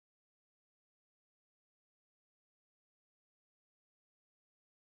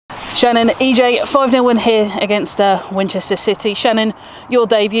Shannon, EJ, 5-0 win here against Winchester City. Shannon, your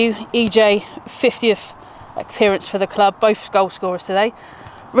debut, EJ, 50th appearance for the club, both goal scorers today.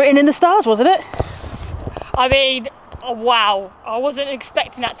 Written in the stars, wasn't it? I mean, wow, I wasn't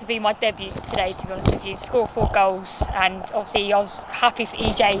expecting that to be my debut today, to be honest with you. Score 4 goals, and obviously I was happy for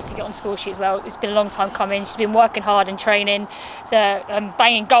EJ to get on the score sheet as well. It's been a long time coming. She's been working hard in training, so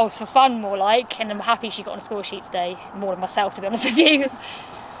banging goals for fun more like, and I'm happy she got on the score sheet today, more than myself, to be honest with you.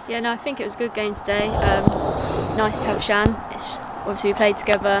 Yeah, no, I think it was a good game today. Nice to have Shan. Obviously we played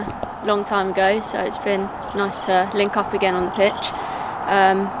together a long time ago, so it's been nice to link up again on the pitch.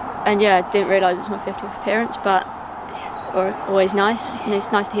 And yeah, I didn't realise it's my 50th appearance, but always nice, and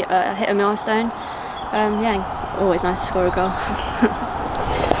it's nice to hit a milestone. Yeah, always nice to score a goal.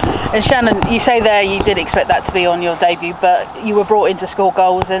 And Shannon, you say there you did expect that to be on your debut, but you were brought in to score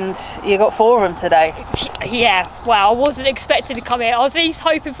goals and you got 4 of them today. Yeah, well, I wasn't expecting to come here. I was at least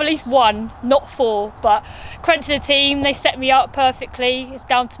hoping for at least 1, not 4, but credit to the team, they set me up perfectly. It's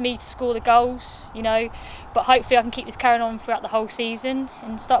down to me to score the goals, you know, but hopefully I can keep this carrying on throughout the whole season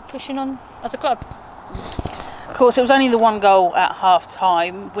and start pushing on as a club. Of course, it was only the 1 goal at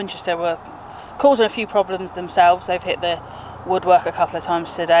half-time. Winchester were causing a few problems themselves. They've hit the woodwork a couple of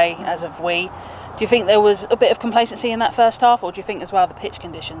times today, as have we. Do you think there was a bit of complacency in that first half, or do you think as well the pitch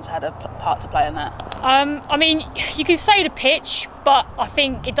conditions had a part to play in that? I mean, you could say the pitch, but I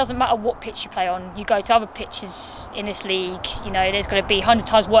think it doesn't matter what pitch you play on. You go to other pitches in this league, you know, there's going to be 100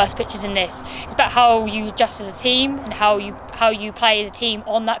 times worse pitches than this. It's about how you adjust as a team and how you play as a team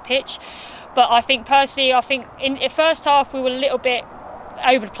on that pitch. But I think personally, in the first half we were a little bit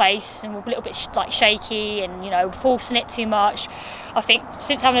over the place and we're a little bit like shaky and, you know, forcing it too much. I think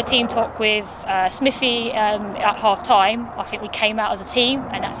since having a team talk with Smithy at half time, I think we came out as a team,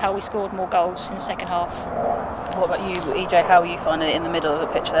 and that's how we scored more goals in the second half. What about you, EJ? How are you finding it in the middle of the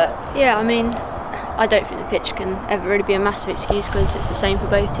pitch there? Yeah, I mean, I don't think the pitch can ever really be a massive excuse because it's the same for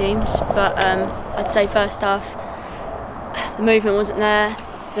both teams, but I'd say first half the movement wasn't there,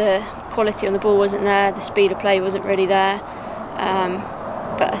 the quality on the ball wasn't there, the speed of play wasn't really there.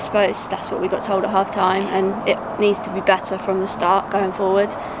 But I suppose that's what we got told at half time, and it needs to be better from the start going forward.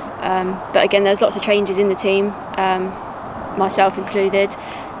 But again, there's lots of changes in the team, myself included.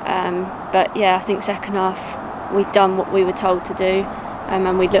 But yeah, I think second half we'd done what we were told to do,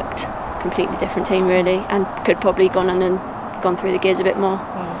 and we looked a completely different team really, and could probably gone through the gears a bit more.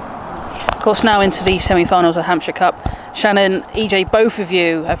 Of course, now into the semi-finals of the Hampshire Cup. Shannon, EJ, both of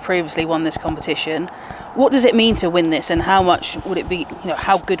you have previously won this competition. What does it mean to win this, and how much would it be, you know,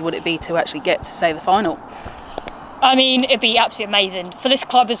 how good would it be to actually get to, say, the final? I mean, it'd be absolutely amazing for this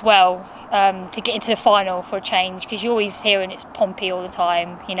club as well, to get into the final for a change, because you're always hearing it's Pompey all the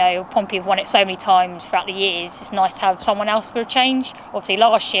time. You know, Pompey have won it so many times throughout the years. It's nice to have someone else for a change. Obviously,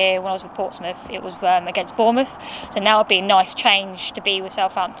 last year when I was with Portsmouth, it was against Bournemouth. So now it'd be a nice change to be with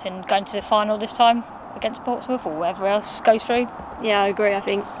Southampton going to the final this time against Portsmouth or whoever else goes through. Yeah, I agree. I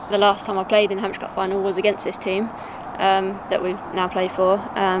think the last time I played in the Hampshire Cup final was against this team that we've now played for.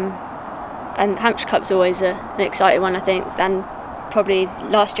 And Hampshire Cup's always an exciting one, I think, and probably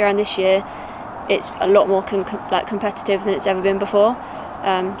last year and this year it's a lot more competitive than it's ever been before.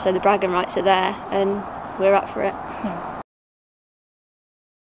 So the bragging rights are there and we're up for it.